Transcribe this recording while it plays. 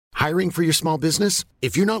Hiring for your small business?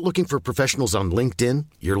 If you're not looking for professionals on LinkedIn,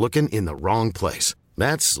 you're looking in the wrong place.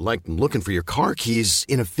 That's like looking for your car keys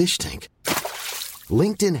in a fish tank.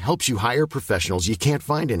 LinkedIn helps you hire professionals you can't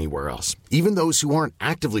find anywhere else, even those who aren't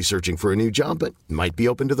actively searching for a new job but might be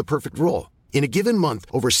open to the perfect role. In a given month,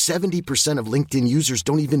 over 70% of LinkedIn users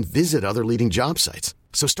don't even visit other leading job sites.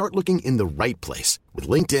 So start looking in the right place. With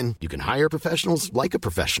LinkedIn, you can hire professionals like a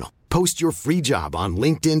professional. Post your free job on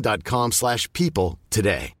linkedin.com/people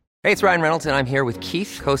today. Hey, it's Ryan Reynolds, and I'm here with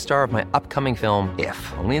Keith, co-star of my upcoming film, If,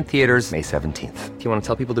 only in theaters May 17th. Do you want to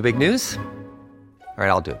tell people the big news? All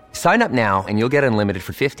right, I'll do it. Sign up now and you'll get unlimited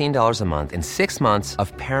for $15 a month and 6 months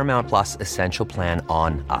of Paramount Plus Essential Plan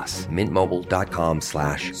on us.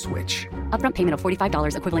 MintMobile.com/switch. Upfront payment of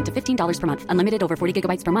 $45 equivalent to $15 per month. Unlimited over 40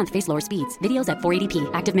 gigabytes per month. Face lower speeds. Videos at 480p.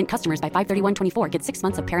 Active Mint customers by 531.24 get 6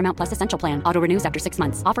 months of Paramount Plus Essential Plan. Auto renews after 6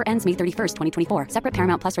 months. Offer ends May 31st, 2024. Separate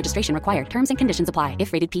Paramount Plus registration required. Terms and conditions apply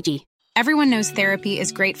if rated PG. Everyone knows therapy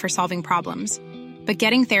is great for solving problems. But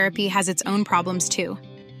getting therapy has its own problems too.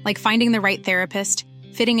 Like finding the right therapist,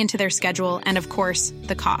 fitting into their schedule, and of course,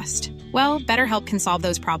 the cost. Well, BetterHelp can solve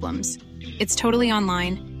those problems. It's totally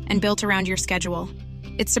online and built around your schedule.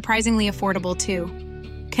 It's surprisingly affordable, too.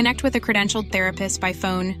 Connect with a credentialed therapist by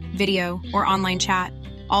phone, video, or online chat,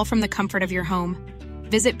 all from the comfort of your home.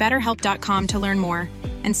 Visit BetterHelp.com to learn more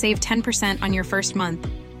and save 10% on your first month.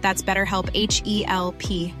 That's BetterHelp,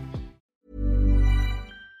 H-E-L-P.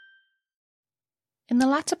 In the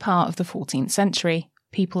latter part of the 14th century,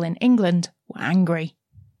 people in England were angry.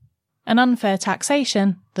 An unfair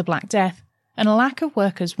taxation, the Black Death, and a lack of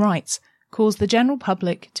workers' rights caused the general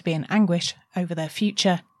public to be in anguish over their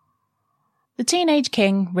future. The teenage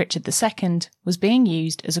king, Richard II, was being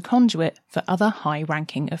used as a conduit for other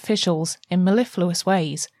high-ranking officials in mellifluous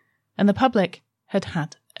ways, and the public had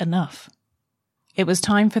had enough. It was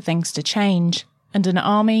time for things to change, and an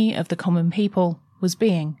army of the common people was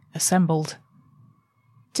being assembled.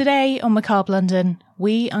 Today on Macabre London,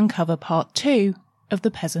 we uncover part 2 of the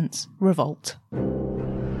Peasants' Revolt.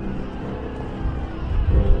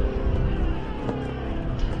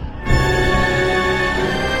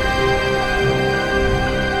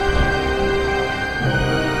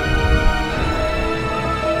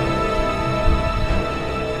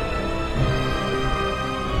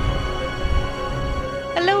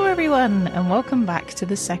 Hello everyone, and welcome back to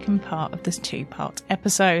the second part of this 2-part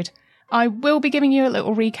episode. I will be giving you a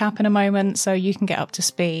little recap in a moment so you can get up to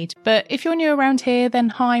speed. But if you're new around here, then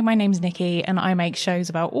hi, my name's Nikki and I make shows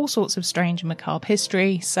about all sorts of strange and macabre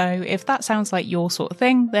history. So if that sounds like your sort of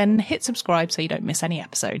thing, then hit subscribe so you don't miss any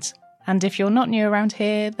episodes. And if you're not new around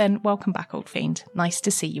here, then welcome back, old fiend. Nice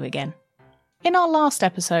to see you again. In our last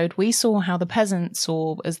episode, we saw how the peasants,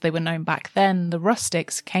 or as they were known back then, the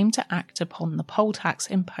rustics, came to act upon the poll tax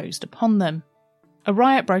imposed upon them. A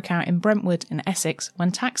riot broke out in Brentwood in Essex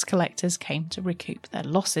when tax collectors came to recoup their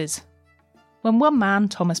losses. When one man,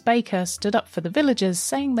 Thomas Baker, stood up for the villagers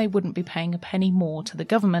saying they wouldn't be paying a penny more to the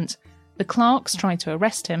government, the clerks tried to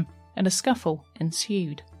arrest him and a scuffle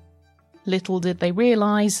ensued. Little did they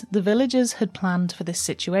realise the villagers had planned for this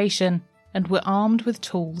situation and were armed with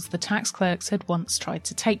tools the tax clerks had once tried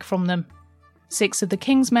to take from them. 6 of the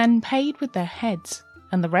king's men paid with their heads,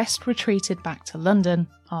 and the rest retreated back to London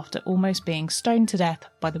after almost being stoned to death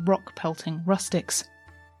by the rock-pelting rustics.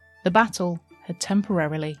 The battle had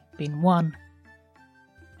temporarily been won.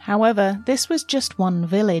 However, this was just one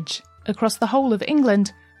village. Across the whole of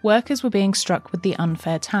England, workers were being struck with the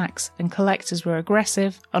unfair tax, and collectors were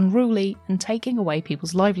aggressive, unruly, and taking away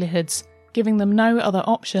people's livelihoods, giving them no other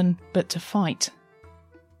option but to fight.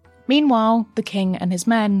 Meanwhile, the king and his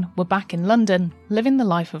men were back in London, living the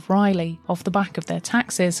life of Riley off the back of their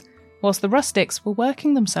taxes, whilst the rustics were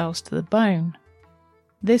working themselves to the bone.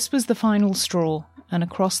 This was the final straw, and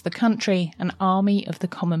across the country an army of the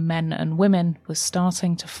common men and women was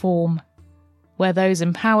starting to form. Where those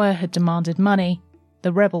in power had demanded money,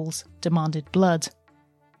 the rebels demanded blood.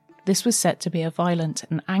 This was set to be a violent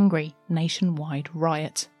and angry nationwide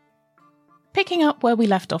riot. Picking up where we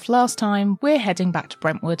left off last time, we're heading back to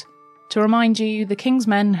Brentwood. To remind you, the king's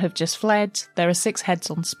men have just fled, there are 6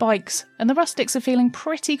 heads on spikes, and the rustics are feeling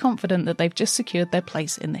pretty confident that they've just secured their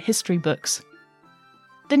place in the history books.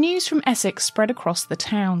 The news from Essex spread across the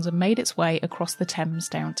towns and made its way across the Thames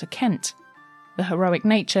down to Kent. The heroic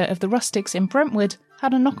nature of the rustics in Brentwood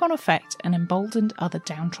had a knock-on effect and emboldened other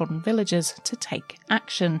downtrodden villagers to take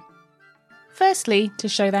action. Firstly, to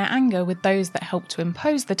show their anger with those that helped to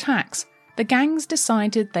impose the tax, the gangs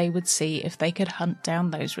decided they would see if they could hunt down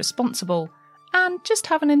those responsible, and just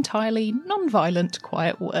have an entirely non-violent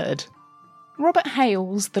quiet word. Robert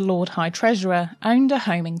Hales, the Lord High Treasurer, owned a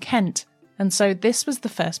home in Kent, and so this was the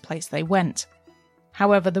first place they went.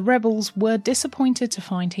 However, the rebels were disappointed to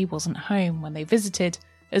find he wasn't home when they visited,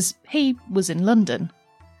 as he was in London.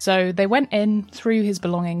 So they went in, threw his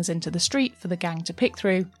belongings into the street for the gang to pick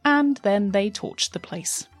through, and then they torched the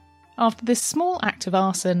place. After this small act of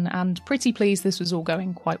arson, and pretty pleased this was all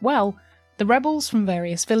going quite well, the rebels from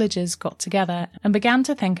various villages got together and began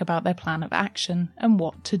to think about their plan of action and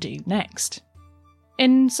what to do next.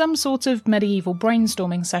 In some sort of medieval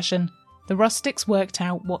brainstorming session, the rustics worked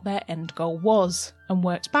out what their end goal was and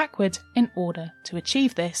worked backward in order to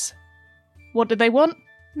achieve this. What did they want?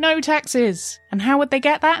 No taxes! And how would they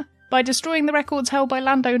get that? By destroying the records held by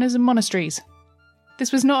landowners and monasteries.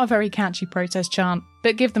 This was not a very catchy protest chant,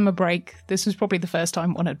 but give them a break, this was probably the first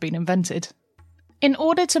time one had been invented. In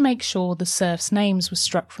order to make sure the serfs' names were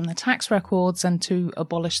struck from the tax records and to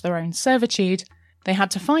abolish their own servitude, they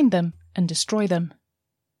had to find them and destroy them.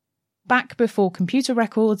 Back before computer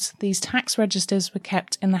records, these tax registers were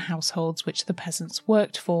kept in the households which the peasants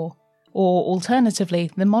worked for, or alternatively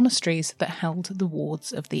the monasteries that held the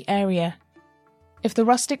wards of the area. If the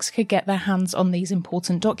rustics could get their hands on these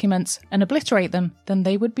important documents and obliterate them, then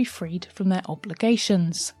they would be freed from their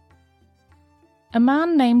obligations. A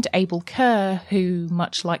man named Abel Kerr, who,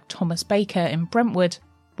 much like Thomas Baker in Brentwood,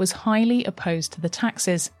 was highly opposed to the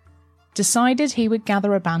taxes, decided he would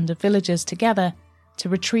gather a band of villagers together to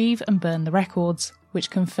retrieve and burn the records, which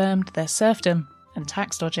confirmed their serfdom and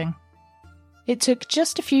tax dodging. It took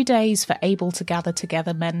just a few days for Abel to gather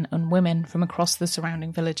together men and women from across the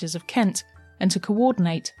surrounding villages of Kent and to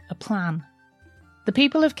coordinate a plan. The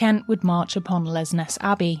people of Kent would march upon Lesness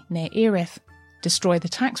Abbey near Erith, destroy the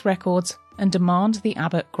tax records, and demand the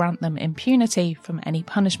abbot grant them impunity from any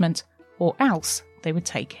punishment, or else they would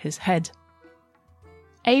take his head.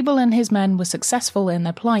 Abel and his men were successful in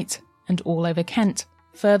their plight, and all over Kent,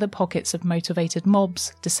 further pockets of motivated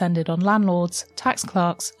mobs descended on landlords, tax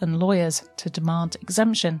clerks, and lawyers to demand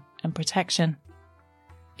exemption and protection.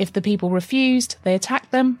 If the people refused, they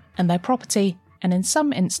attacked them and their property, and in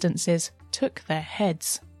some instances took their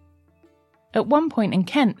heads. At one point in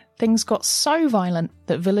Kent, things got so violent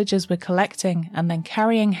that villagers were collecting and then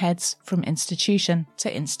carrying heads from institution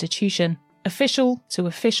to institution, official to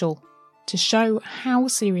official, to show how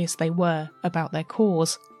serious they were about their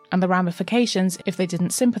cause and the ramifications if they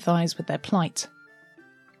didn't sympathise with their plight.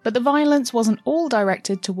 But the violence wasn't all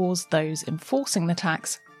directed towards those enforcing the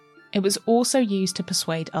tax. It was also used to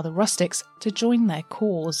persuade other rustics to join their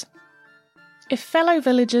cause. If fellow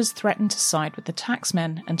villagers threatened to side with the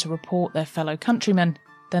taxmen and to report their fellow countrymen,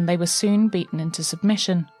 then they were soon beaten into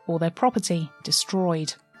submission or their property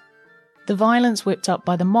destroyed. The violence whipped up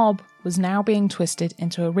by the mob was now being twisted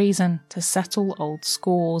into a reason to settle old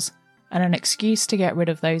scores and an excuse to get rid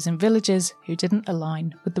of those in villages who didn't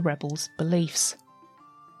align with the rebels' beliefs.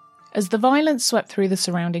 As the violence swept through the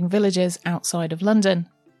surrounding villages outside of London,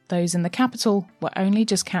 those in the capital were only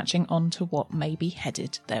just catching on to what may be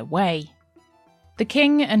headed their way. The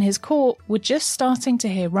king and his court were just starting to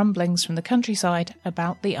hear rumblings from the countryside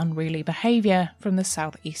about the unruly behaviour from the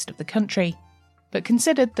southeast of the country, but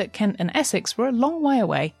considered that Kent and Essex were a long way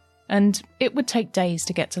away, and it would take days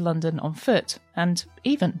to get to London on foot, and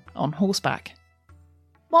even on horseback.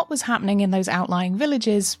 What was happening in those outlying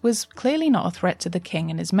villages was clearly not a threat to the king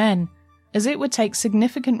and his men, as it would take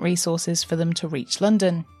significant resources for them to reach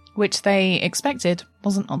London, which they expected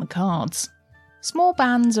wasn't on the cards. Small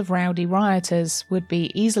bands of rowdy rioters would be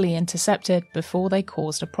easily intercepted before they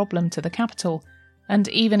caused a problem to the capital, and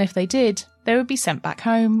even if they did, they would be sent back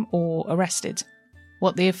home or arrested.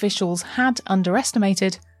 What the officials had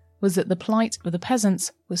underestimated was that the plight of the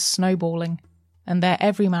peasants was snowballing, and their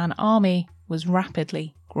everyman army was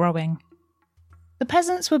rapidly growing. The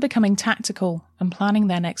peasants were becoming tactical and planning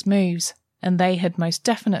their next moves, and they had most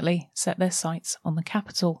definitely set their sights on the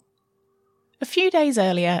capital. A few days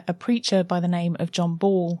earlier, a preacher by the name of John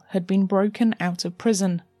Ball had been broken out of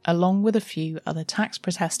prison, along with a few other tax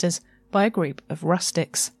protesters, by a group of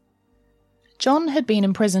rustics. John had been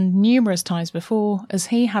imprisoned numerous times before, as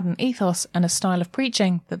he had an ethos and a style of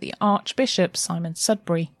preaching that the Archbishop Simon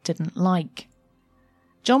Sudbury didn't like.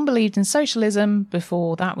 John believed in socialism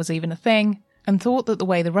before that was even a thing, and thought that the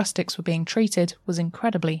way the rustics were being treated was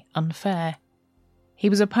incredibly unfair. He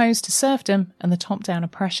was opposed to serfdom and the top-down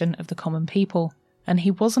oppression of the common people, and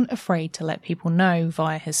he wasn't afraid to let people know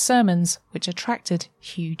via his sermons, which attracted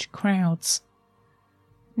huge crowds.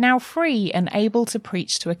 Now free and able to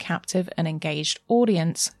preach to a captive and engaged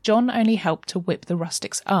audience, John only helped to whip the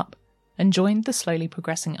rustics up, and joined the slowly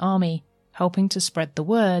progressing army, helping to spread the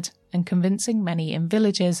word and convincing many in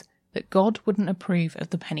villages that God wouldn't approve of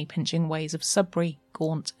the penny-pinching ways of Sudbury,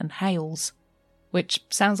 Gaunt and Hales. which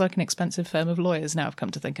sounds like an expensive firm of lawyers now I've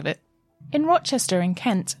come to think of it. In Rochester in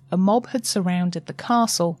Kent, a mob had surrounded the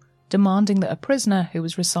castle, demanding that a prisoner who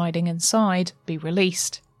was residing inside be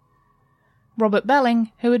released. Robert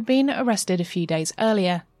Belling, who had been arrested a few days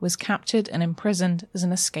earlier, was captured and imprisoned as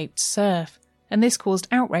an escaped serf, and this caused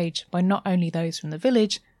outrage by not only those from the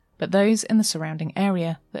village, but those in the surrounding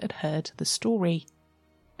area that had heard the story.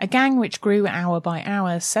 A gang which grew hour by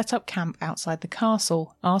hour set up camp outside the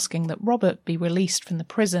castle, asking that Robert be released from the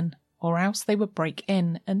prison, or else they would break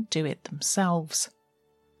in and do it themselves.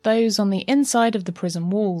 Those on the inside of the prison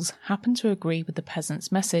walls happened to agree with the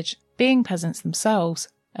peasants' message, being peasants themselves,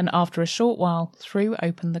 and after a short while threw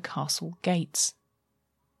open the castle gates.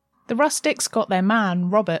 The rustics got their man,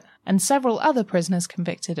 Robert, and several other prisoners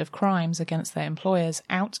convicted of crimes against their employers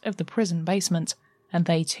out of the prison basement, and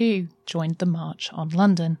they too joined the march on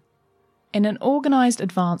London. In an organised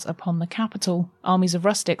advance upon the capital, armies of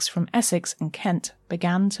rustics from Essex and Kent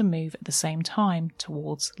began to move at the same time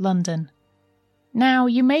towards London. Now,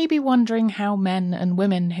 you may be wondering how men and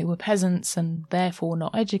women who were peasants and therefore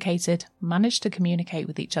not educated managed to communicate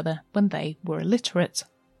with each other when they were illiterate.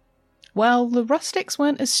 Well, the rustics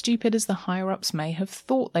weren't as stupid as the higher-ups may have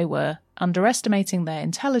thought they were, underestimating their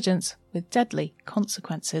intelligence with deadly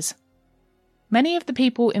consequences. Many of the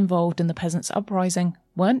people involved in the peasants' uprising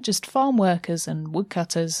weren't just farm workers and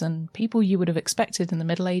woodcutters and people you would have expected in the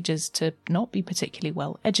Middle Ages to not be particularly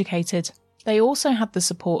well educated. They also had the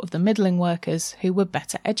support of the middling workers who were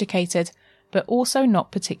better educated, but also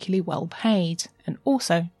not particularly well paid, and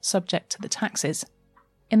also subject to the taxes.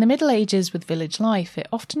 In the Middle Ages with village life, it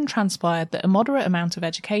often transpired that a moderate amount of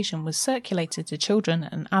education was circulated to children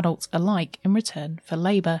and adults alike in return for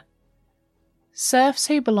labour. Serfs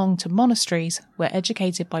who belonged to monasteries were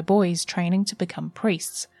educated by boys training to become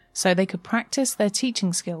priests, so they could practice their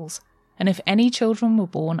teaching skills, and if any children were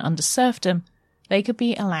born under serfdom, they could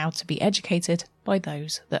be allowed to be educated by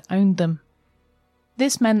those that owned them.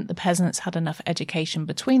 This meant the peasants had enough education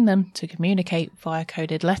between them to communicate via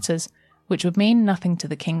coded letters, which would mean nothing to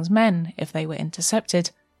the king's men if they were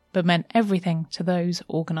intercepted, but meant everything to those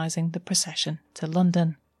organising the procession to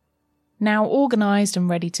London. Now organised and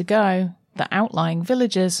ready to go, the outlying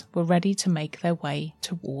villagers were ready to make their way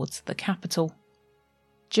towards the capital.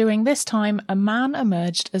 During this time, a man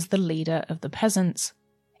emerged as the leader of the peasants.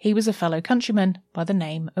 He was a fellow countryman by the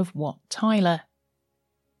name of Wat Tyler.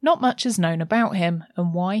 Not much is known about him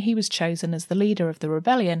and why he was chosen as the leader of the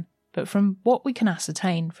rebellion, but from what we can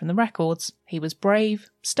ascertain from the records, he was brave,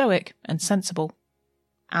 stoic, and sensible.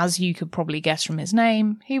 As you could probably guess from his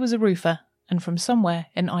name, he was a roofer, and from somewhere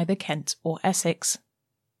in either Kent or Essex.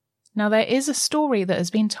 Now there is a story that has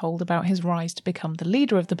been told about his rise to become the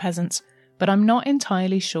leader of the peasants, but I'm not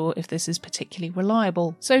entirely sure if this is particularly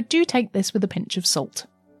reliable, so do take this with a pinch of salt.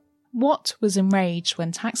 Watt was enraged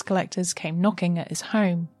when tax collectors came knocking at his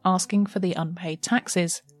home, asking for the unpaid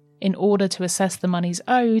taxes. In order to assess the monies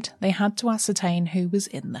owed, they had to ascertain who was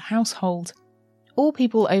in the household. All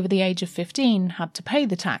people over the age of 15 had to pay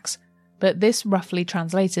the tax, but this roughly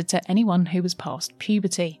translated to anyone who was past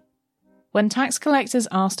puberty. When tax collectors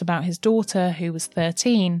asked about his daughter, who was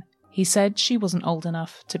 13, he said she wasn't old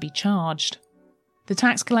enough to be charged. The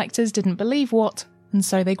tax collectors didn't believe Watt, and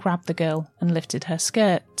so they grabbed the girl and lifted her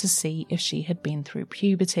skirt to see if she had been through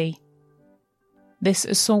puberty. This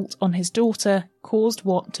assault on his daughter caused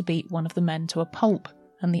Watt to beat one of the men to a pulp,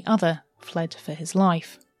 and the other fled for his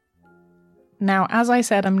life. Now, as I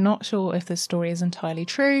said, I'm not sure if this story is entirely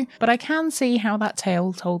true, but I can see how that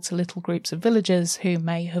tale told to little groups of villagers who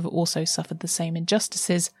may have also suffered the same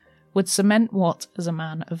injustices would cement Watt as a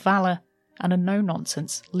man of valour and a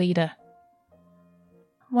no-nonsense leader.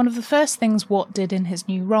 One of the first things Watt did in his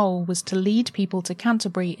new role was to lead people to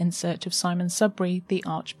Canterbury in search of Simon Sudbury, the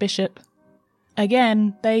Archbishop.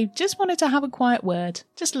 Again, they just wanted to have a quiet word,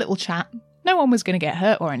 just a little chat. No one was going to get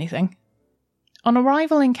hurt or anything. On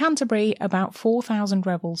arrival in Canterbury, about 4,000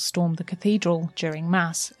 rebels stormed the cathedral during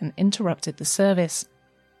Mass and interrupted the service.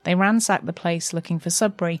 They ransacked the place looking for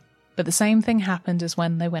Sudbury, but the same thing happened as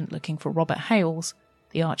when they went looking for Robert Hales.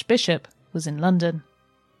 The Archbishop was in London.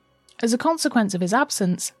 As a consequence of his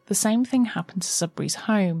absence, the same thing happened to Sudbury's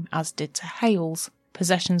home, as did to Hales.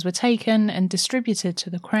 Possessions were taken and distributed to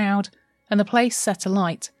the crowd, and the place set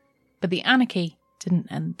alight, but the anarchy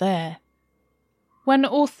didn't end there. When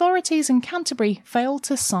authorities in Canterbury failed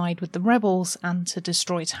to side with the rebels and to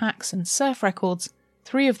destroy tax and serf records,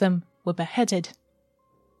 3 of them were beheaded.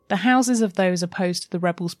 The houses of those opposed to the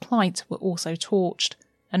rebels' plight were also torched,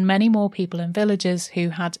 and many more people in villages who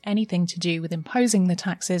had anything to do with imposing the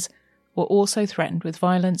taxes were also threatened with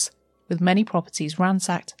violence, with many properties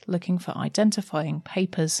ransacked looking for identifying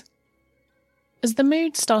papers. As the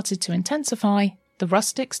mood started to intensify, the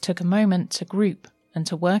rustics took a moment to group and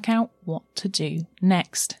to work out what to do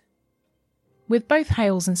next. With both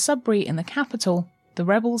Hales and Sudbury in the capital, the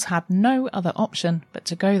rebels had no other option but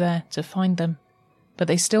to go there to find them. But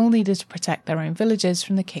they still needed to protect their own villages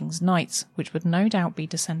from the king's knights, which would no doubt be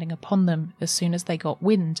descending upon them as soon as they got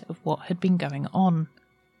wind of what had been going on.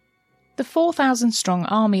 The 4,000-strong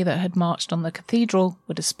army that had marched on the cathedral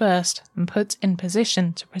were dispersed and put in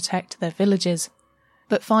position to protect their villages,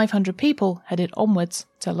 but 500 people headed onwards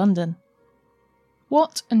to London.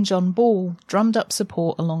 Watt and John Ball drummed up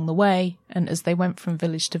support along the way, and as they went from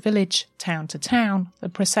village to village, town to town, the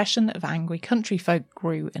procession of angry countryfolk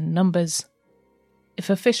grew in numbers. If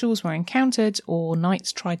officials were encountered or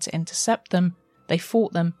knights tried to intercept them, they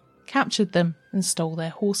fought them, captured them, and stole their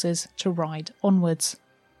horses to ride onwards.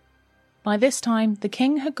 By this time, the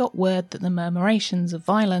king had got word that the murmurations of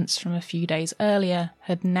violence from a few days earlier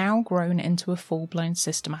had now grown into a full-blown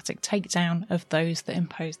systematic takedown of those that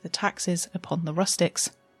imposed the taxes upon the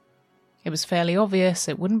rustics. It was fairly obvious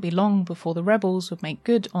it wouldn't be long before the rebels would make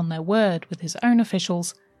good on their word with his own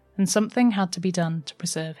officials, and something had to be done to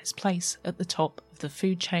preserve his place at the top of the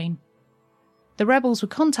food chain. The rebels were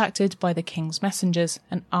contacted by the king's messengers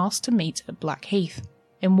and asked to meet at Blackheath,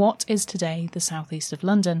 in what is today the southeast of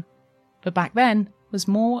London, but back then was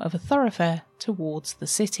more of a thoroughfare towards the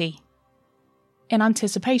city. In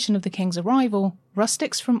anticipation of the king's arrival,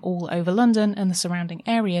 rustics from all over London and the surrounding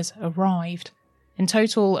areas arrived. In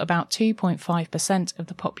total, about 2.5% of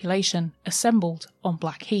the population assembled on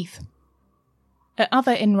Blackheath. At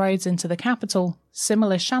other inroads into the capital,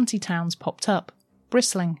 similar shanty towns popped up,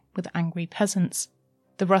 bristling with angry peasants.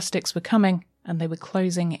 The rustics were coming, and they were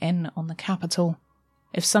closing in on the capital.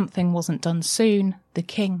 If something wasn't done soon, the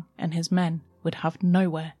king and his men would have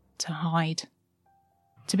nowhere to hide.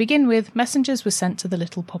 To begin with, messengers were sent to the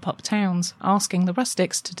little pop-up towns, asking the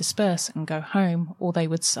rustics to disperse and go home, or they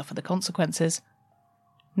would suffer the consequences.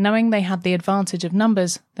 Knowing they had the advantage of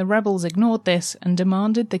numbers, the rebels ignored this and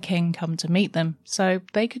demanded the king come to meet them, so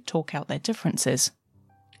they could talk out their differences.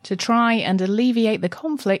 To try and alleviate the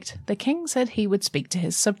conflict, the king said he would speak to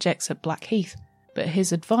his subjects at Blackheath, but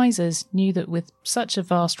his advisors knew that with such a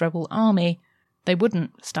vast rebel army, they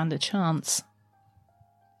wouldn't stand a chance.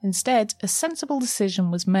 Instead, a sensible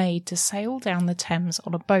decision was made to sail down the Thames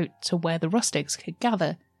on a boat to where the rustics could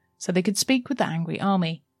gather, so they could speak with the angry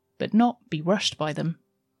army, but not be rushed by them.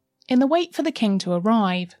 In the wait for the king to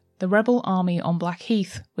arrive, the rebel army on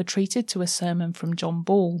Blackheath were treated to a sermon from John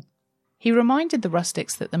Ball. He reminded the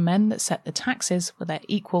rustics that the men that set the taxes were their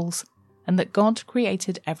equals, and that God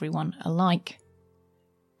created everyone alike.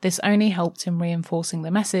 This only helped in reinforcing the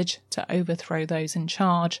message to overthrow those in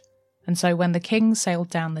charge, and so when the king sailed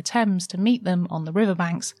down the Thames to meet them on the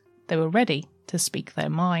riverbanks, they were ready to speak their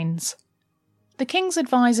minds. The king's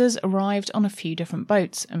advisors arrived on a few different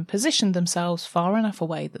boats and positioned themselves far enough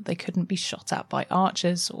away that they couldn't be shot at by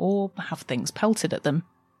archers or have things pelted at them.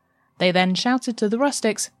 They then shouted to the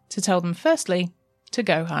rustics to tell them firstly to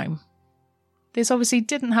go home. This obviously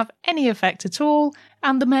didn't have any effect at all,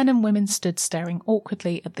 and the men and women stood staring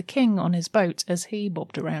awkwardly at the king on his boat as he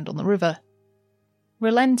bobbed around on the river.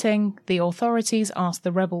 Relenting, the authorities asked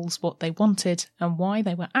the rebels what they wanted and why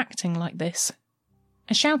they were acting like this.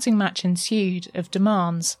 A shouting match ensued of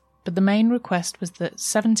demands, but the main request was that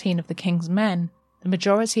 17 of the king's men, the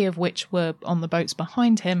majority of which were on the boats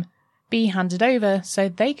behind him, be handed over so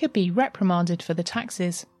they could be reprimanded for the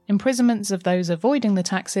taxes, imprisonments of those avoiding the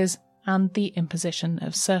taxes, and the imposition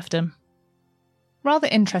of serfdom. Rather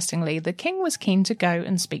interestingly, the king was keen to go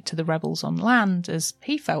and speak to the rebels on land, as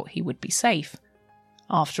he felt he would be safe.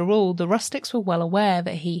 After all, the rustics were well aware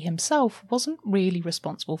that he himself wasn't really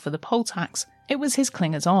responsible for the poll tax, it was his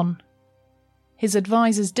clingers-on. His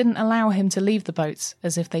advisors didn't allow him to leave the boats,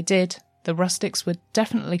 as if they did, the rustics would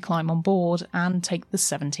definitely climb on board and take the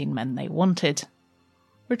 17 men they wanted.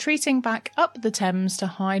 Retreating back up the Thames to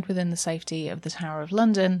hide within the safety of the Tower of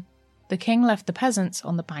London, the king left the peasants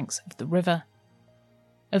on the banks of the river.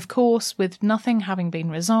 Of course, with nothing having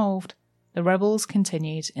been resolved, the rebels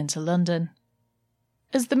continued into London.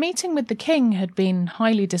 As the meeting with the king had been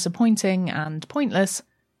highly disappointing and pointless,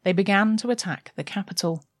 they began to attack the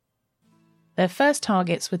capital. Their first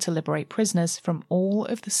targets were to liberate prisoners from all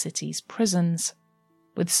of the city's prisons.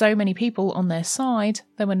 With so many people on their side,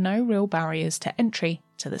 there were no real barriers to entry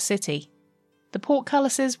to the city. The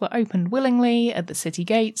portcullises were opened willingly at the city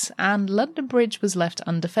gates, and London Bridge was left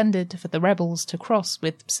undefended for the rebels to cross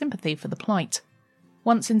with sympathy for the plight.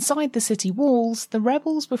 Once inside the city walls, the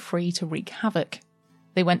rebels were free to wreak havoc.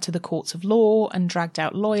 They went to the courts of law and dragged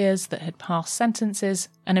out lawyers that had passed sentences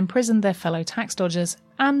and imprisoned their fellow tax dodgers,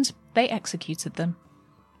 and they executed them.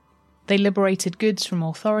 They liberated goods from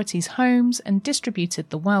authorities' homes and distributed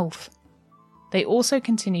the wealth. They also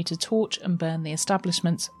continued to torch and burn the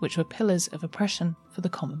establishments which were pillars of oppression for the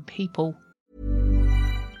common people.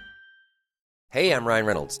 Hey, I'm Ryan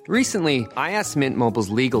Reynolds. Recently, I asked Mint Mobile's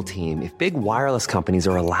legal team if big wireless companies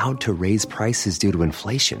are allowed to raise prices due to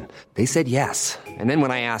inflation. They said yes. And then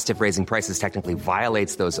when I asked if raising prices technically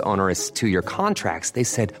violates those onerous two-year contracts, they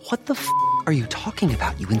said, "What the f*** are you talking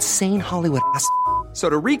about, you insane Hollywood ass?" So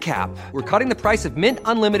to recap, we're cutting the price of Mint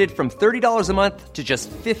Unlimited from $30 a month to just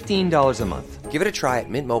 $15 a month. Give it a try at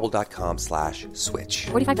mintmobile.com/switch.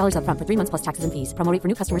 $45 up front for 3 months plus taxes and fees. Promo rate for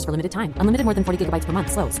new customers for limited time. Unlimited more than 40 gigabytes per month.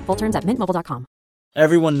 Slows full terms at mintmobile.com.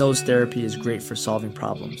 Everyone knows therapy is great for solving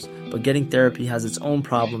problems, but getting therapy has its own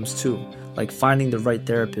problems too, like finding the right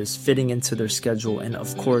therapist, fitting into their schedule, and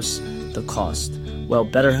of course, the cost. Well,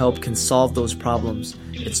 BetterHelp can solve those problems.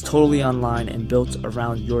 It's totally online and built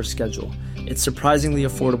around your schedule. It's surprisingly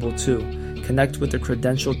affordable too. Connect with a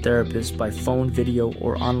credentialed therapist by phone, video,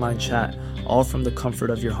 or online chat, all from the comfort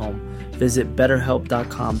of your home. Visit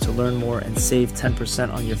BetterHelp.com to learn more and save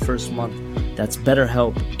 10% on your first month. That's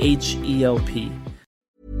BetterHelp, H-E-L-P.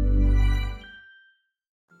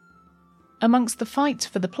 Amongst the fight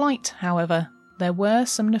for the plight, however, there were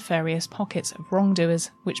some nefarious pockets of wrongdoers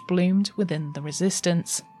which bloomed within the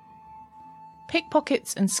resistance.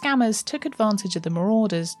 Pickpockets and scammers took advantage of the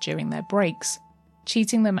marauders during their breaks,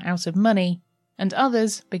 cheating them out of money, and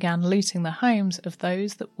others began looting the homes of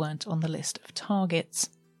those that weren't on the list of targets.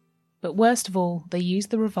 But worst of all, they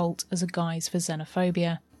used the revolt as a guise for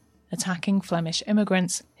xenophobia, attacking Flemish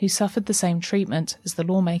immigrants who suffered the same treatment as the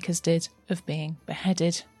lawmakers did of being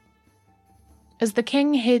beheaded. As the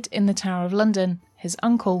king hid in the Tower of London, his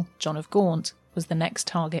uncle, John of Gaunt, was the next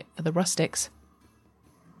target for the rustics.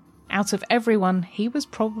 Out of everyone, he was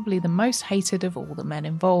probably the most hated of all the men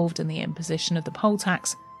involved in the imposition of the poll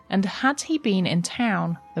tax, and had he been in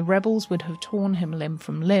town, the rebels would have torn him limb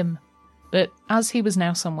from limb. But as he was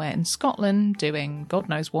now somewhere in Scotland, doing God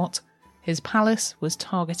knows what, his palace was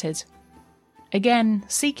targeted. Again,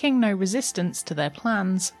 seeking no resistance to their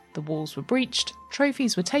plans, the walls were breached,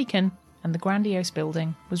 trophies were taken, and the grandiose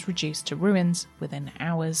building was reduced to ruins within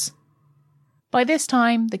hours. By this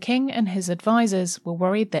time, the king and his advisors were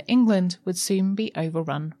worried that England would soon be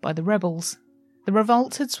overrun by the rebels. The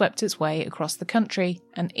revolt had swept its way across the country,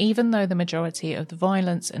 and even though the majority of the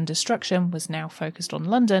violence and destruction was now focused on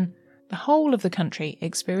London, the whole of the country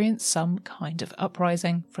experienced some kind of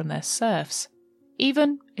uprising from their serfs,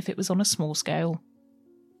 even if it was on a small scale.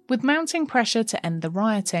 With mounting pressure to end the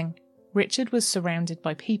rioting, Richard was surrounded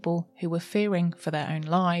by people who were fearing for their own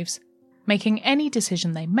lives, making any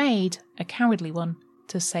decision they made a cowardly one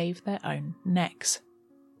to save their own necks.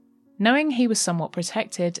 Knowing he was somewhat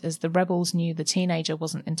protected as the rebels knew the teenager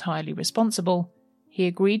wasn't entirely responsible, he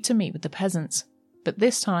agreed to meet with the peasants, but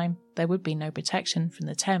this time there would be no protection from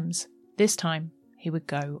the Thames. This time he would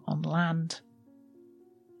go on land.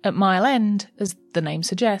 At Mile End, as the name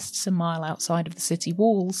suggests, a mile outside of the city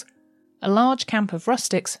walls, a large camp of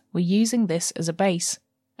rustics were using this as a base,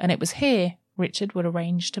 and it was here Richard would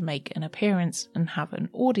arrange to make an appearance and have an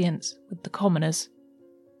audience with the commoners.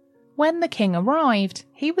 When the king arrived,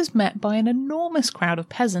 he was met by an enormous crowd of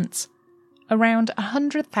peasants. Around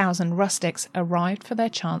 100,000 rustics arrived for their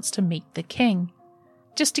chance to meet the king.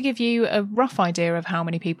 Just to give you a rough idea of how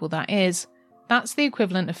many people that is, that's the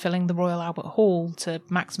equivalent of filling the Royal Albert Hall to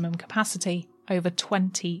maximum capacity over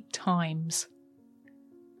 20 times.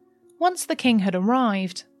 Once the king had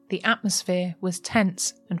arrived, the atmosphere was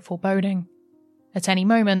tense and foreboding. At any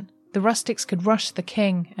moment, the rustics could rush the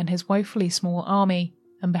king and his woefully small army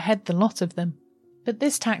and behead the lot of them. But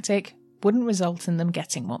this tactic wouldn't result in them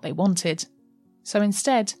getting what they wanted. So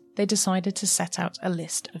instead, they decided to set out a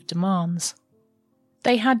list of demands.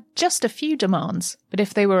 They had just a few demands, but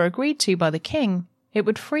if they were agreed to by the king, it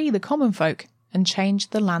would free the common folk and change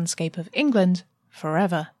the landscape of England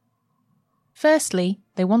forever. Firstly,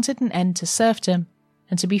 they wanted an end to serfdom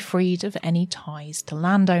and to be freed of any ties to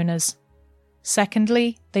landowners.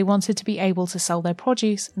 Secondly, they wanted to be able to sell their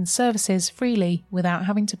produce and services freely without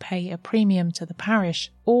having to pay a premium to the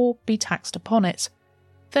parish or be taxed upon it.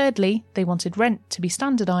 Thirdly, they wanted rent to be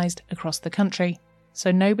standardised across the country,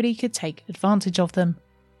 so nobody could take advantage of them.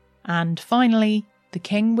 And finally, the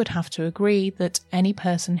king would have to agree that any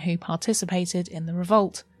person who participated in the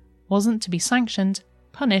revolt wasn't to be sanctioned,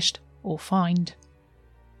 punished, or fined.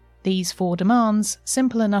 These 4 demands,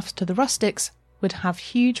 simple enough to the rustics, would have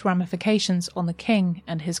huge ramifications on the king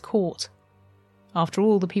and his court. After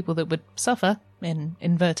all, the people that would suffer, in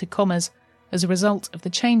inverted commas, as a result of the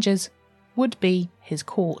changes, would be his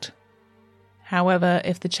court. However,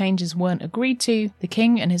 if the changes weren't agreed to, the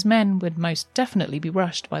king and his men would most definitely be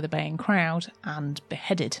rushed by the baying crowd and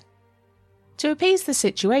beheaded. To appease the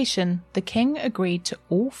situation, the king agreed to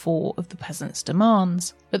all 4 of the peasants'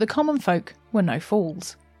 demands, but the common folk were no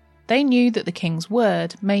fools. They knew that the king's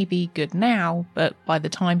word may be good now, but by the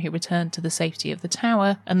time he returned to the safety of the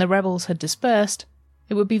tower and the rebels had dispersed,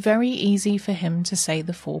 it would be very easy for him to say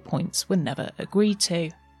the 4 points were never agreed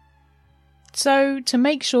to. So, to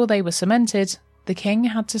make sure they were cemented, the king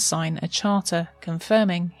had to sign a charter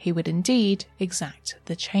confirming he would indeed exact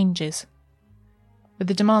the changes. With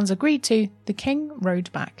the demands agreed to, the king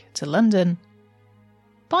rode back to London.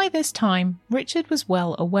 By this time, Richard was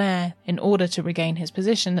well aware, in order to regain his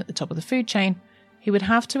position at the top of the food chain, he would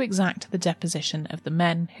have to exact the deposition of the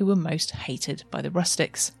men who were most hated by the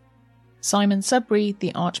rustics. Simon Sudbury,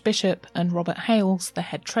 the Archbishop, and Robert Hales, the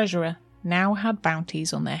head treasurer, now had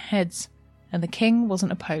bounties on their heads, and the king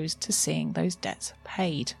wasn't opposed to seeing those debts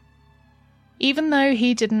paid. Even though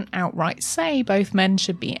he didn't outright say both men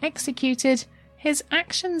should be executed, his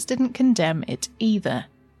actions didn't condemn it either.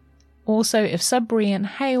 Also, if Sudbury and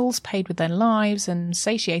Hales paid with their lives and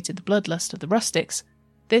satiated the bloodlust of the rustics,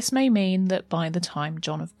 this may mean that by the time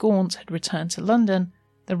John of Gaunt had returned to London,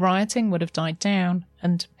 the rioting would have died down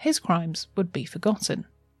and his crimes would be forgotten.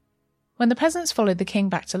 When the peasants followed the king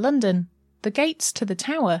back to London, the gates to the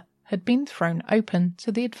tower had been thrown open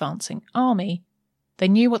to the advancing army. They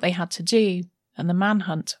knew what they had to do, and the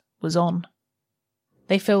manhunt was on.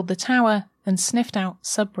 They filled the tower and sniffed out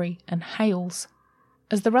Sudbury and Hales.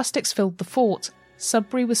 As the rustics filled the fort,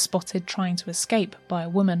 Sudbury was spotted trying to escape by a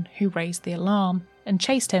woman who raised the alarm and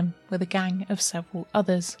chased him with a gang of several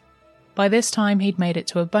others. By this time he'd made it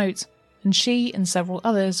to a boat, and she and several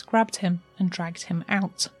others grabbed him and dragged him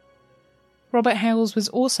out. Robert Hales was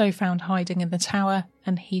also found hiding in the tower,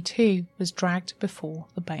 and he too was dragged before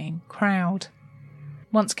the baying crowd.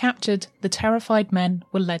 Once captured, the terrified men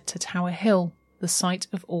were led to Tower Hill, the site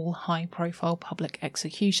of all high-profile public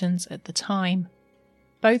executions at the time.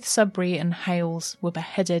 Both Sudbury and Hales were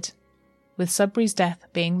beheaded, with Sudbury's death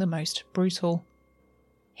being the most brutal.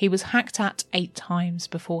 He was hacked at 8 times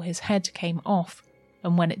before his head came off,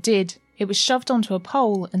 and when it did, it was shoved onto a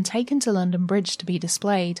pole and taken to London Bridge to be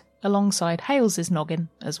displayed, alongside Hales's noggin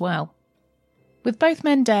as well. With both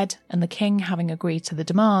men dead and the king having agreed to the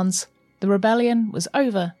demands, the rebellion was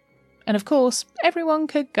over, and of course everyone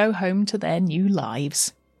could go home to their new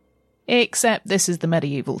lives. Except this is the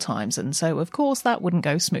medieval times, and so of course that wouldn't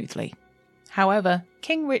go smoothly. However,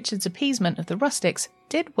 King Richard's appeasement of the rustics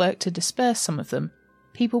did work to disperse some of them.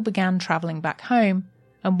 People began travelling back home,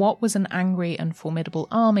 and what was an angry and formidable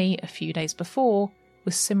army a few days before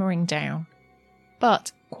was simmering down.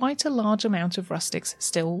 But quite a large amount of rustics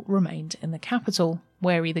still remained in the capital,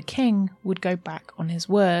 wary the king would go back on his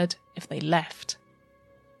word if they left.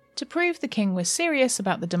 To prove the king was serious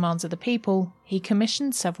about the demands of the people, he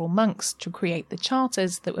commissioned several monks to create the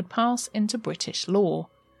charters that would pass into British law.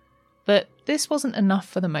 But this wasn't enough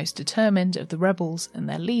for the most determined of the rebels and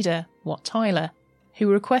their leader, Wat Tyler, who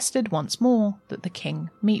requested once more that the king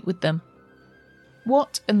meet with them.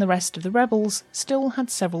 Wat and the rest of the rebels still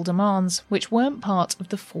had several demands which weren't part of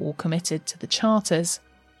the 4 committed to the charters,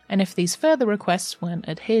 and if these further requests weren't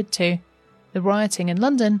adhered to, the rioting in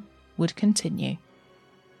London would continue.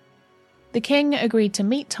 The king agreed to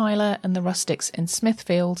meet Tyler and the rustics in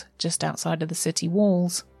Smithfield, just outside of the city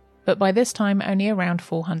walls, but by this time only around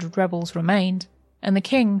 400 rebels remained, and the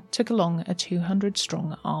king took along a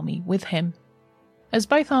 200-strong army with him. As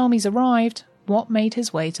both armies arrived, Wat made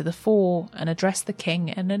his way to the fore and addressed the king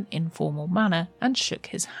in an informal manner and shook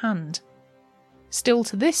his hand. Still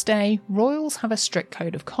to this day, royals have a strict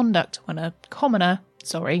code of conduct when a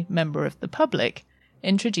member of the public,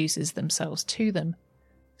 introduces themselves to them.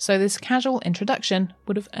 So this casual introduction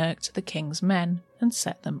would have irked the king's men and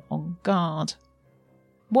set them on guard.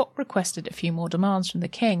 Wat requested a few more demands from the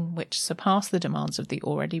king, which surpassed the demands of the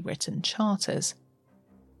already written charters.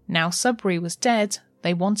 Now Sudbury was dead,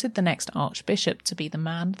 they wanted the next archbishop to be the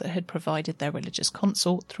man that had provided their religious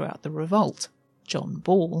consort throughout the revolt, John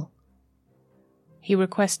Ball. He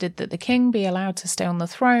requested that the king be allowed to stay on the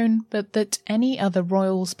throne, but that any other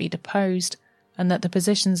royals be deposed, and that the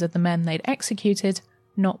positions of the men they'd executed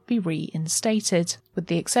not be reinstated, with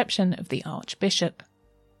the exception of the archbishop.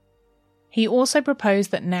 He also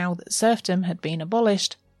proposed that now that serfdom had been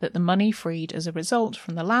abolished, that the money freed as a result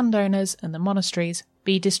from the landowners and the monasteries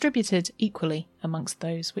be distributed equally amongst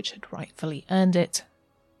those which had rightfully earned it.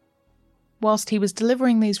 Whilst he was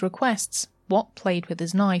delivering these requests, Wat played with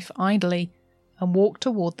his knife idly and walked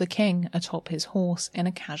toward the king atop his horse in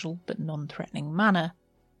a casual but non-threatening manner.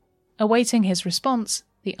 Awaiting his response,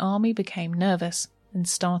 the army became nervous and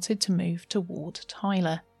started to move toward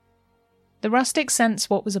Tyler. The rustics sensed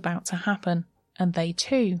what was about to happen, and they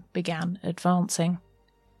too began advancing.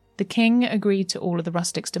 The king agreed to all of the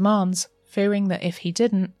rustics' demands, fearing that if he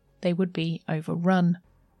didn't, they would be overrun.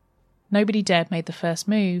 Nobody dared make the first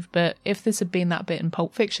move, but if this had been that bit in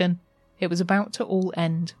Pulp Fiction, it was about to all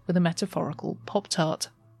end with a metaphorical Pop-Tart.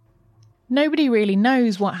 Nobody really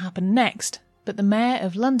knows what happened next, but the mayor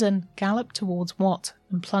of London galloped towards Watt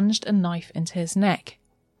and plunged a knife into his neck.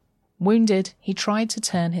 Wounded, he tried to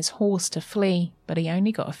turn his horse to flee, but he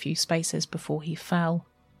only got a few spaces before he fell.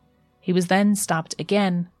 He was then stabbed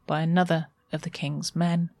again by another of the king's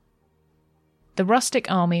men. The rustic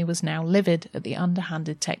army was now livid at the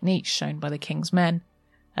underhanded techniques shown by the king's men,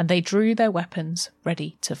 and they drew their weapons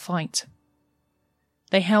ready to fight.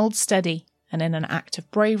 They held steady, and in an act of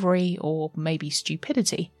bravery, or maybe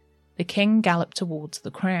stupidity, the king galloped towards the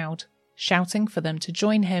crowd, shouting for them to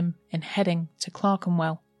join him in heading to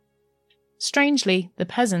Clerkenwell. Strangely, the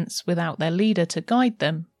peasants, without their leader to guide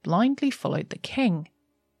them, blindly followed the king.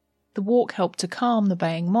 The walk helped to calm the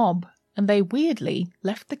baying mob, and they weirdly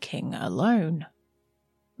left the king alone.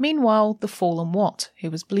 Meanwhile, the fallen Watt, who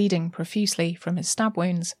was bleeding profusely from his stab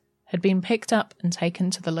wounds, had been picked up and taken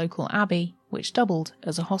to the local abbey, which doubled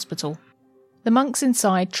as a hospital. The monks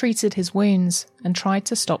inside treated his wounds and tried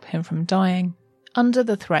to stop him from dying, under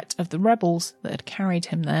the threat of the rebels that had carried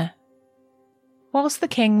him there. Whilst the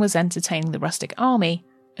king was entertaining the rustic army,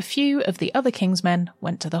 a few of the other king's men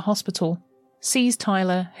went to the hospital, seized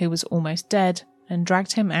Tyler, who was almost dead, and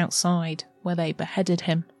dragged him outside, where they beheaded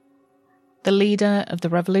him. The leader of the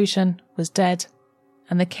revolution was dead,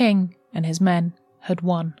 and the king and his men had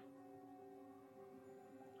won.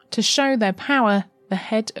 To show their power, the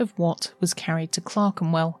head of Watt was carried to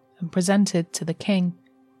Clerkenwell and presented to the king.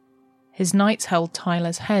 His knights held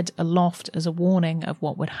Tyler's head aloft as a warning of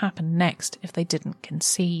what would happen next if they didn't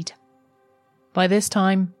concede. By this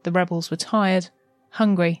time, the rebels were tired,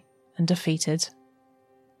 hungry, and defeated.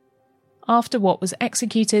 After Watt was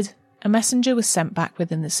executed, a messenger was sent back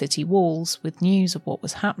within the city walls with news of what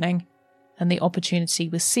was happening, and the opportunity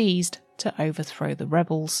was seized to overthrow the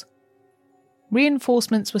rebels.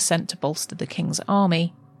 Reinforcements were sent to bolster the king's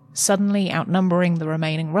army, suddenly outnumbering the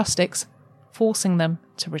remaining rustics, forcing them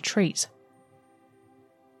to retreat.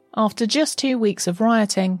 After just 2 weeks of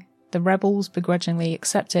rioting, the rebels begrudgingly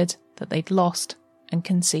accepted that they'd lost and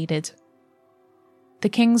conceded. The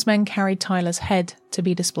king's men carried Tyler's head to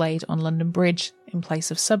be displayed on London Bridge in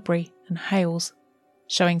place of Sudbury and Hales,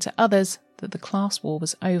 showing to others that the class war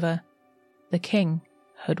was over. The king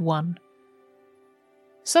had won.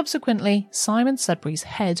 Subsequently, Simon Sudbury's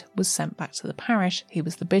head was sent back to the parish he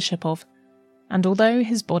was the bishop of, and although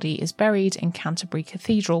his body is buried in Canterbury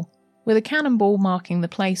Cathedral, with a cannonball marking the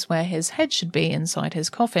place where his head should be inside his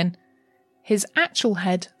coffin, his actual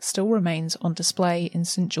head still remains on display in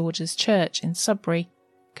St George's Church in Sudbury,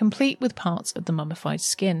 complete with parts of the mummified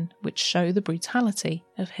skin which show the brutality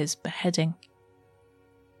of his beheading.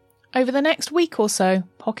 Over the next week or so,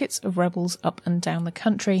 pockets of rebels up and down the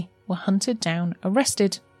country were hunted down,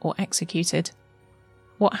 arrested, or executed.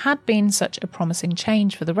 What had been such a promising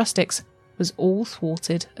change for the rustics was all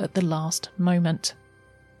thwarted at the last moment.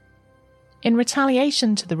 In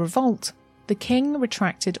retaliation to the revolt, the king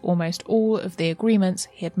retracted almost all of the agreements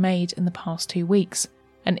he had made in the past 2 weeks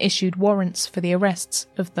and issued warrants for the arrests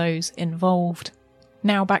of those involved.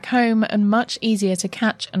 Now back home and much easier to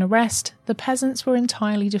catch and arrest, the peasants were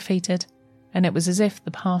entirely defeated, and it was as if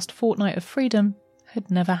the past fortnight of freedom had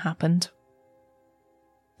never happened.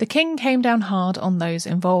 The king came down hard on those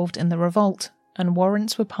involved in the revolt, and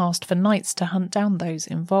warrants were passed for knights to hunt down those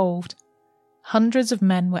involved. Hundreds of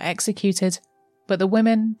men were executed, but the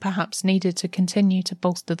women, perhaps needed to continue to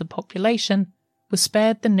bolster the population, were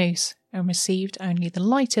spared the noose and received only the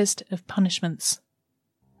lightest of punishments.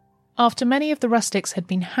 After many of the rustics had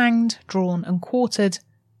been hanged, drawn and quartered,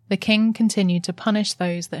 the king continued to punish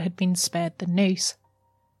those that had been spared the noose.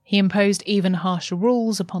 He imposed even harsher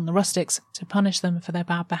rules upon the rustics to punish them for their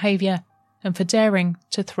bad behaviour and for daring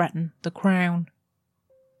to threaten the crown.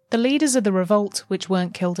 The leaders of the revolt, which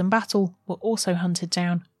weren't killed in battle, were also hunted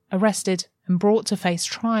down, arrested and brought to face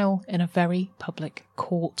trial in a very public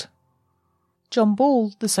court. John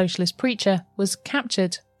Ball, the socialist preacher, was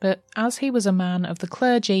captured, but as he was a man of the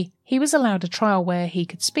clergy, he was allowed a trial where he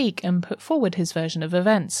could speak and put forward his version of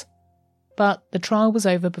events. But the trial was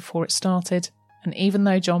over before it started, and even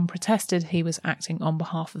though John protested he was acting on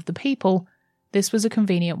behalf of the people, this was a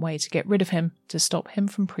convenient way to get rid of him, to stop him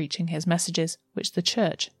from preaching his messages, which the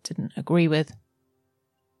church didn't agree with.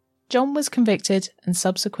 John was convicted and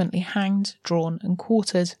subsequently hanged, drawn and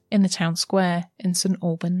quartered in the town square in St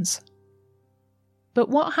Albans. But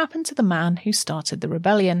what happened to the man who started the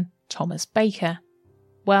rebellion, Thomas Baker?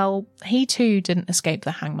 Well, he too didn't escape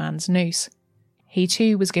the hangman's noose. He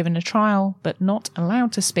too was given a trial, but not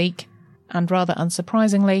allowed to speak, and rather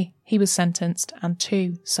unsurprisingly, he was sentenced and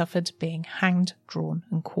too suffered being hanged, drawn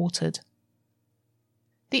and quartered.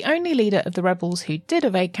 The only leader of the rebels who did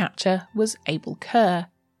evade capture was Abel Kerr.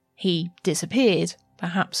 He disappeared,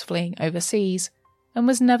 perhaps fleeing overseas, and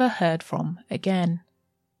was never heard from again.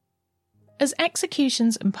 As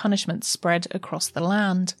executions and punishments spread across the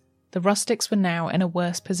land, the rustics were now in a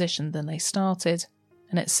worse position than they started,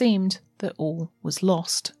 and it seemed that all was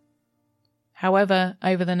lost. However,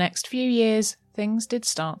 over the next few years, things did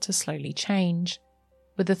start to slowly change.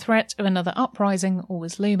 With the threat of another uprising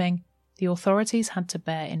always looming, the authorities had to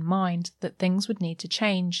bear in mind that things would need to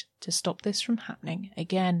change to stop this from happening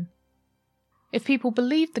again. If people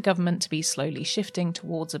believed the government to be slowly shifting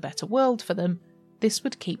towards a better world for them, this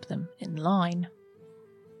would keep them in line.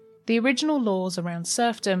 The original laws around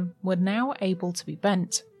serfdom were now able to be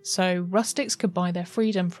bent, so rustics could buy their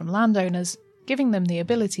freedom from landowners, giving them the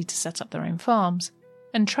ability to set up their own farms,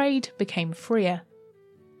 and trade became freer,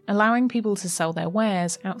 allowing people to sell their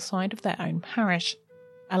wares outside of their own parish,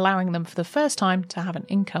 allowing them for the first time to have an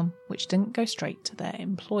income which didn't go straight to their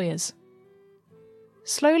employers.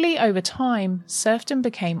 Slowly over time, serfdom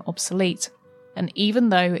became obsolete, and even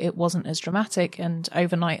though it wasn't as dramatic and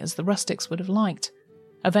overnight as the rustics would have liked,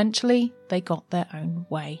 eventually they got their own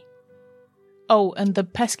way. Oh, and the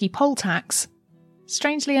pesky poll tax.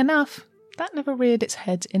 Strangely enough, that never reared its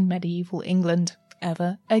head in medieval England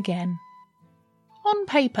ever again. On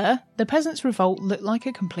paper, the Peasants' Revolt looked like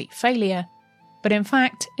a complete failure, but in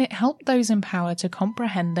fact, it helped those in power to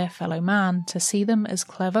comprehend their fellow man, to see them as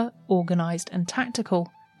clever, organised and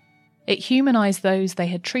tactical. It humanised those they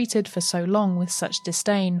had treated for so long with such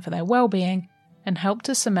disdain for their well-being, and helped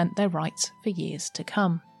to cement their rights for years to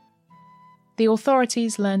come. The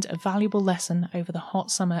authorities learned a valuable lesson over the hot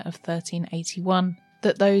summer of 1381,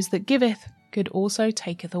 that those that giveth could also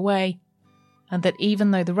taketh away, and that even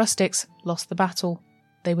though the rustics lost the battle,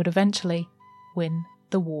 they would eventually win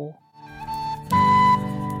the war.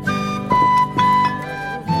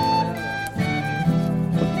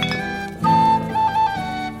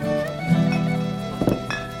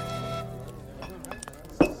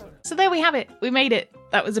 So there we have it. We made it.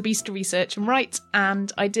 That was a beast to research and write, and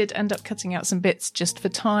I did end up cutting out some bits just for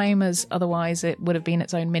time, as otherwise it would have been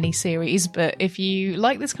its own mini-series. But if you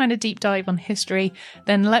like this kind of deep dive on history,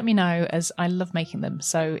 then let me know, as I love making them.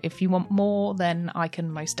 So if you want more, then I can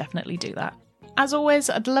most definitely do that. As always,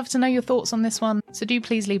 I'd love to know your thoughts on this one, so do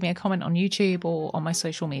please leave me a comment on YouTube or on my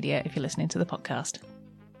social media if you're listening to the podcast.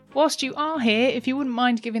 Whilst you are here, if you wouldn't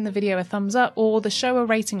mind giving the video a thumbs up or the show a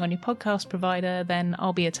rating on your podcast provider, then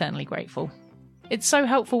I'll be eternally grateful. It's so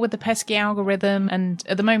helpful with the pesky algorithm, and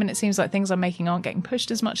at the moment it seems like things I'm making aren't getting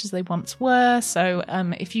pushed as much as they once were, so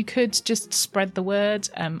if you could just spread the word,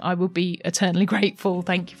 I would be eternally grateful.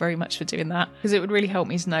 Thank you very much for doing that, because it would really help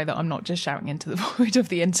me to know that I'm not just shouting into the void of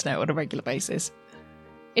the internet on a regular basis.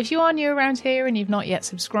 If you are new around here and you've not yet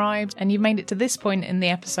subscribed and you've made it to this point in the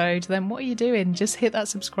episode, then what are you doing? Just hit that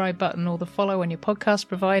subscribe button or the follow on your podcast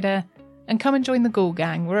provider and come and join the Ghoul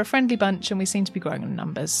Gang. We're a friendly bunch and we seem to be growing in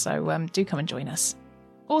numbers, so do come and join us.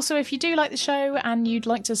 Also, if you do like the show and you'd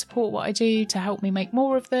like to support what I do to help me make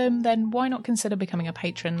more of them, then why not consider becoming a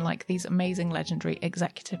patron like these amazing legendary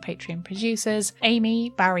executive Patreon producers: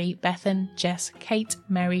 Amy, Barry, Bethan, Jess, Kate,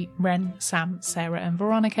 Mary, Ren, Sam, Sarah and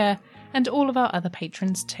Veronica, and all of our other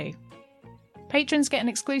patrons too. Patrons get an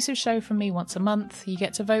exclusive show from me once a month, you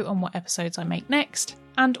get to vote on what episodes I make next,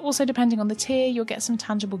 and also depending on the tier, you'll get some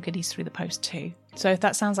tangible goodies through the post too. So if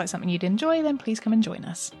that sounds like something you'd enjoy, then please come and join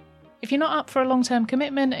us. If you're not up for a long-term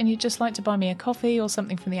commitment and you'd just like to buy me a coffee or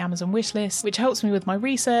something from the Amazon wishlist, which helps me with my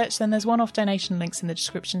research, then there's one-off donation links in the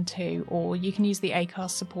description too, or you can use the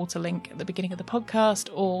Acast supporter link at the beginning of the podcast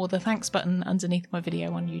or the thanks button underneath my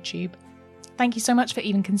video on YouTube. Thank you so much for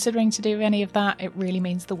even considering to do any of that, it really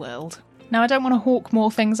means the world. Now, I don't want to hawk more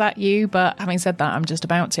things at you, but having said that, I'm just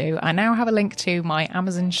about to. I now have a link to my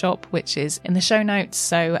Amazon shop, which is in the show notes.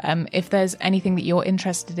 So if there's anything that you're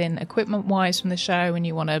interested in equipment-wise from the show and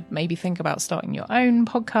you want to maybe think about starting your own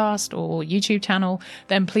podcast or YouTube channel,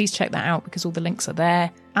 then please check that out because all the links are there.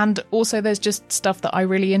 And also there's just stuff that I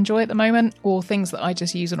really enjoy at the moment, or things that I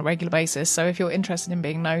just use on a regular basis. So if you're interested in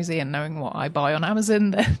being nosy and knowing what I buy on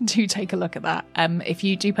Amazon, then do take a look at that. If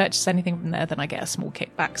you do purchase anything from there, then I get a small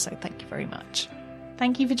kickback. So thank you very much.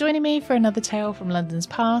 Thank you for joining me for another tale from London's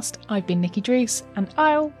past. I've been Nikki Druce, and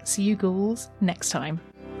I'll see you ghouls next time.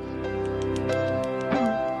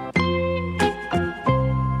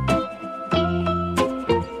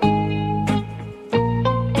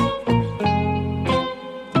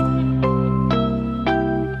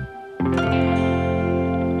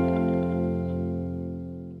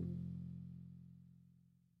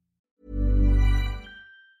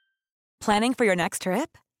 Planning for your next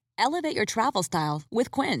trip? Elevate your travel style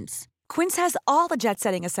with Quince. Quince has all the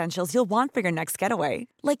jet-setting essentials you'll want for your next getaway,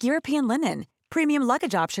 like European linen, premium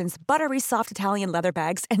luggage options, buttery soft Italian leather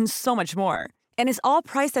bags, and so much more. And is all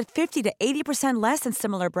priced at 50 to 80% less than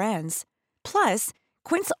similar brands. Plus,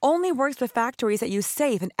 Quince only works with factories that use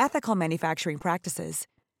safe and ethical manufacturing practices.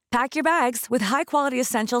 Pack your bags with high-quality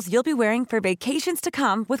essentials you'll be wearing for vacations to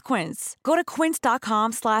come with Quince. Go to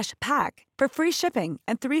quince.com/pack for free shipping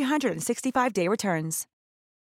and 365-day returns.